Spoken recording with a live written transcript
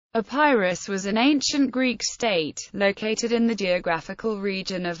Epirus was an ancient Greek state, located in the geographical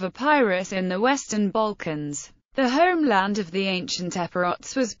region of Epirus in the Western Balkans. The homeland of the ancient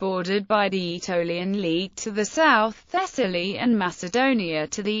Epirots was bordered by the Aetolian League to the south, Thessaly and Macedonia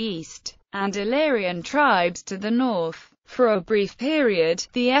to the east, and Illyrian tribes to the north. For a brief period,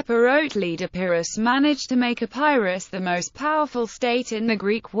 the Epirot leader Epirus managed to make Epirus the most powerful state in the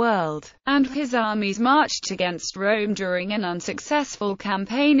Greek world, and his armies marched against Rome during an unsuccessful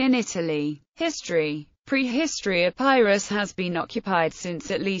campaign in Italy. History. Prehistory. Epirus has been occupied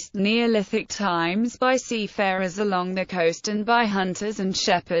since at least Neolithic times by seafarers along the coast and by hunters and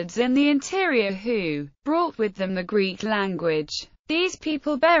shepherds in the interior who brought with them the Greek language. These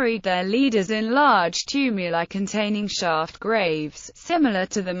people buried their leaders in large tumuli containing shaft graves, similar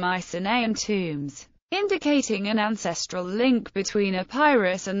to the Mycenaean tombs, indicating an ancestral link between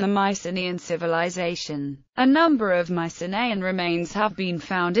Epirus and the Mycenaean civilization. A number of Mycenaean remains have been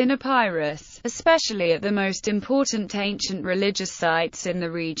found in Epirus, especially at the most important ancient religious sites in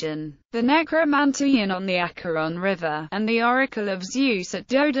the region, the Necromanteon on the Acheron River, and the Oracle of Zeus at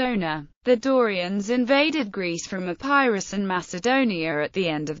Dodona. The Dorians invaded Greece from Epirus and Macedonia at the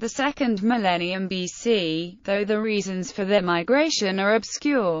end of the 2nd millennium BC, though the reasons for their migration are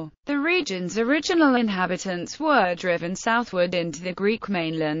obscure. The region's original inhabitants were driven southward into the Greek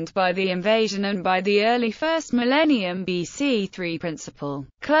mainland by the invasion and by the early 1st millennium BC 3 principal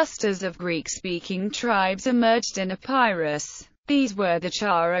clusters of Greek-speaking tribes emerged in Epirus. These were the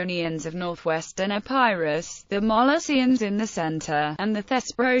Charonians of northwestern Epirus, the Molossians in the center, and the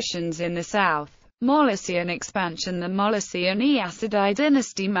Thesprotians in the south. Molossian expansion. The Molossian ISNI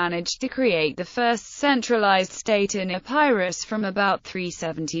dynasty managed to create the first centralized state in Epirus from about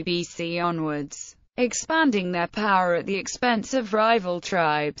 370 BC onwards, expanding their power at the expense of rival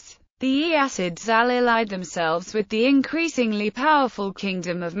tribes. The Aeacids allied themselves with the increasingly powerful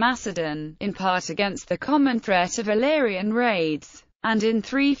Kingdom of Macedon, in part against the common threat of Illyrian raids, and in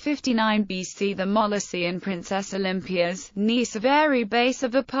 359 BC the Molossian princess Olympias, niece of Aribas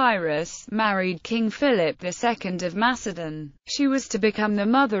of Epirus, married King Philip II of Macedon. She was to become the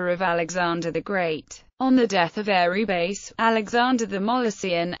mother of Alexander the Great. On the death of Aribas, Alexander the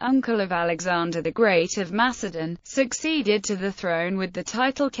Molossian, uncle of Alexander the Great of Macedon, succeeded to the throne with the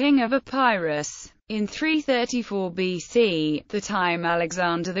title King of Epirus. In 334 BC, the time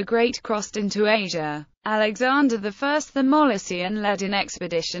Alexander the Great crossed into Asia, Alexander I the Molossian led an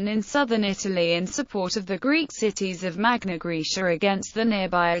expedition in southern Italy in support of the Greek cities of Magna Graecia against the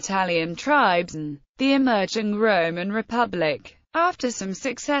nearby Italian tribes and the emerging Roman Republic. After some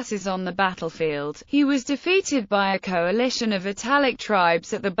successes on the battlefield, he was defeated by a coalition of Italic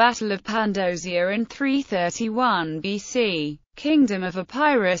tribes at the Battle of Pandosia in 331 BC. Kingdom of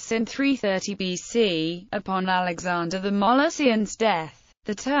Epirus in 330 BC. Upon Alexander the Molossian's death,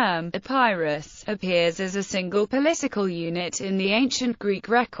 the term Epirus appears as a single political unit in the ancient Greek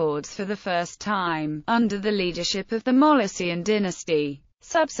records for the first time, under the leadership of the Molossian dynasty.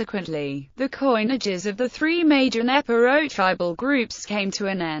 Subsequently, the coinages of the three major Epirot tribal groups came to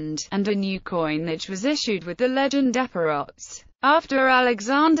an end, and a new coinage was issued with the legend Epirots. After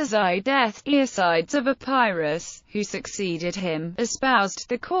Alexander's death, Aeacids of Epirus, who succeeded him, espoused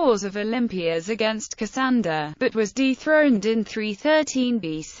the cause of Olympias against Cassander, but was dethroned in 313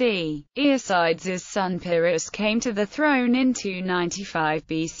 BC. Aeacids' son Pyrrhus came to the throne in 295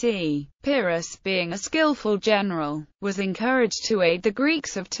 BC. Pyrrhus, being a skillful general, was encouraged to aid the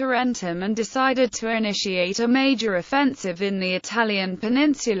Greeks of Tarentum and decided to initiate a major offensive in the Italian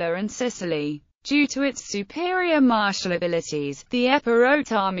peninsula and Sicily. Due to its superior martial abilities, the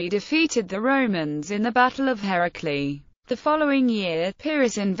Epirot army defeated the Romans in the Battle of Heraclea. The following year,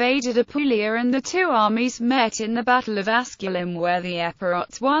 Pyrrhus invaded Apulia and the two armies met in the Battle of Asculum, where the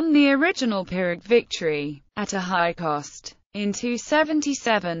Epirots won the original Pyrrhic victory, at a high cost. In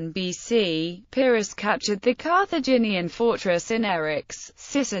 277 BC, Pyrrhus captured the Carthaginian fortress in Eryx,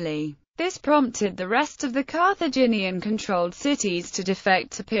 Sicily. This prompted the rest of the Carthaginian-controlled cities to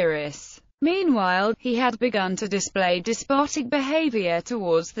defect to Pyrrhus. Meanwhile, he had begun to display despotic behavior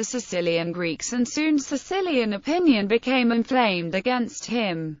towards the Sicilian Greeks, and soon Sicilian opinion became inflamed against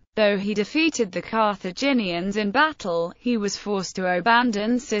him. Though he defeated the Carthaginians in battle, he was forced to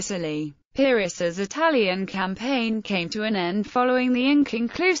abandon Sicily. Pyrrhus's Italian campaign came to an end following the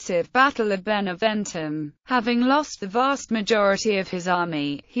inconclusive Battle of Beneventum. Having lost the vast majority of his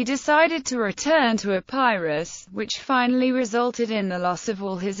army, he decided to return to Epirus, which finally resulted in the loss of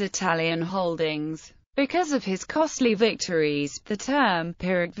all his Italian holdings. Because of his costly victories, the term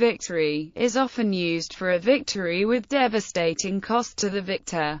Pyrrhic victory is often used for a victory with devastating cost to the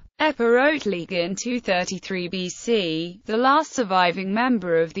victor. Epirot League in 233 BC, the last surviving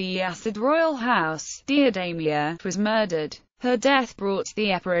member of the Aeacid royal house, Diademia, was murdered. Her death brought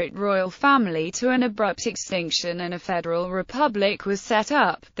the Epirot royal family to an abrupt extinction and a federal republic was set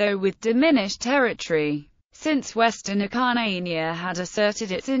up, though with diminished territory. Since Western Acarnania had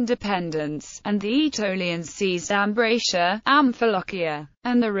asserted its independence, and the Aetolians seized Ambracia, Amphilochia,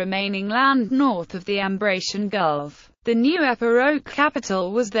 and the remaining land north of the Ambracian Gulf, the new Epirot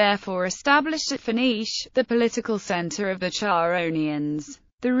capital was therefore established at Phoenice, the political center of the Charonians.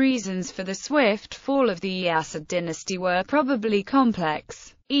 The reasons for the swift fall of the Aeacid dynasty were probably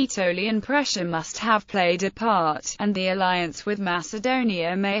complex. Aetolian pressure must have played a part, and the alliance with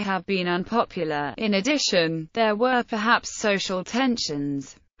Macedonia may have been unpopular. In addition, there were perhaps social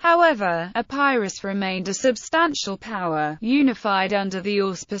tensions. However, Epirus remained a substantial power, unified under the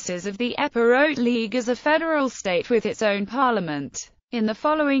auspices of the Epirot League as a federal state with its own parliament. In the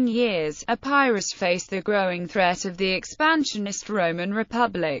following years, Epirus faced the growing threat of the expansionist Roman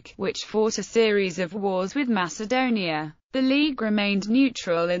Republic, which fought a series of wars with Macedonia. The League remained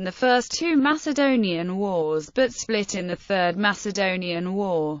neutral in the first two Macedonian wars but split in the Third Macedonian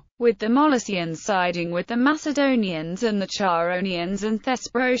War, with the Molosians siding with the Macedonians and the Charonians and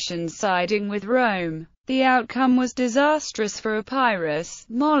Thesprotians siding with Rome. The outcome was disastrous for Epirus.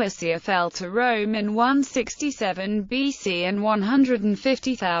 Molosia fell to Rome in 167 BC and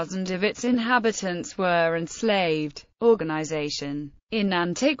 150,000 of its inhabitants were enslaved. Organization. In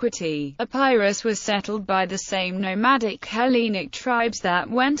antiquity, Epirus was settled by the same nomadic Hellenic tribes that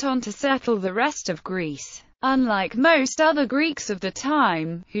went on to settle the rest of Greece. Unlike most other Greeks of the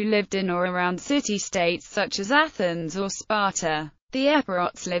time, who lived in or around city-states such as Athens or Sparta, the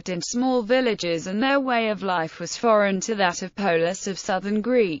Epirots lived in small villages and their way of life was foreign to that of Polis of southern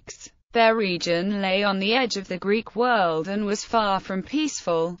Greeks. Their region lay on the edge of the Greek world and was far from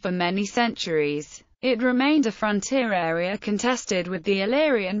peaceful. For many centuries, it remained a frontier area contested with the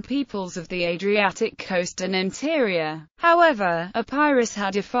Illyrian peoples of the Adriatic coast and interior. However, Epirus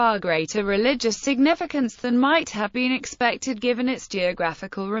had a far greater religious significance than might have been expected given its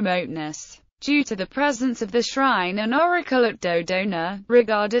geographical remoteness. Due to the presence of the shrine and oracle at Dodona,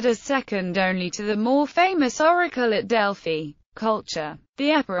 regarded as second only to the more famous oracle at Delphi. Culture.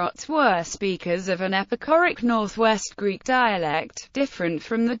 The Epirots were speakers of an Epichoric Northwest Greek dialect, different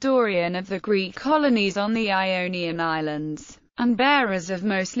from the Dorian of the Greek colonies on the Ionian Islands, and bearers of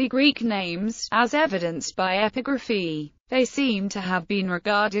mostly Greek names, as evidenced by epigraphy. They seem to have been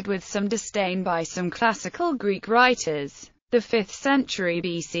regarded with some disdain by some classical Greek writers. The 5th century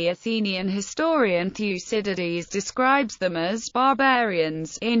BC Athenian historian Thucydides describes them as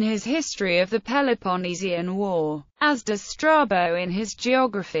barbarians in his history of the Peloponnesian War, as does Strabo in his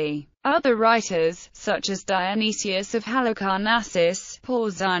geography. Other writers, such as Dionysius of Halicarnassus,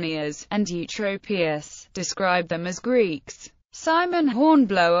 Pausanias, and Eutropius, describe them as Greeks. Simon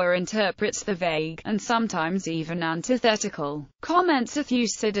Hornblower interprets the vague, and sometimes even antithetical, comments of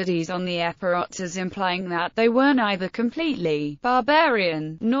Thucydides on the Epirots as implying that they were neither completely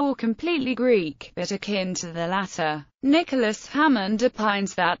barbarian, nor completely Greek, but akin to the latter. Nicholas Hammond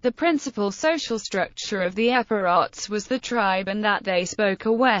opines that the principal social structure of the Epirots was the tribe and that they spoke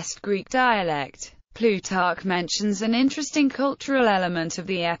a West Greek dialect. Plutarch mentions an interesting cultural element of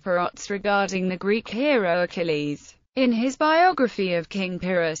the Epirots regarding the Greek hero Achilles. In his biography of King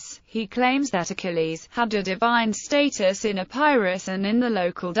Pyrrhus, he claims that Achilles had a divine status in Epirus and in the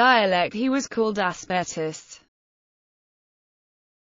local dialect he was called Aspetus.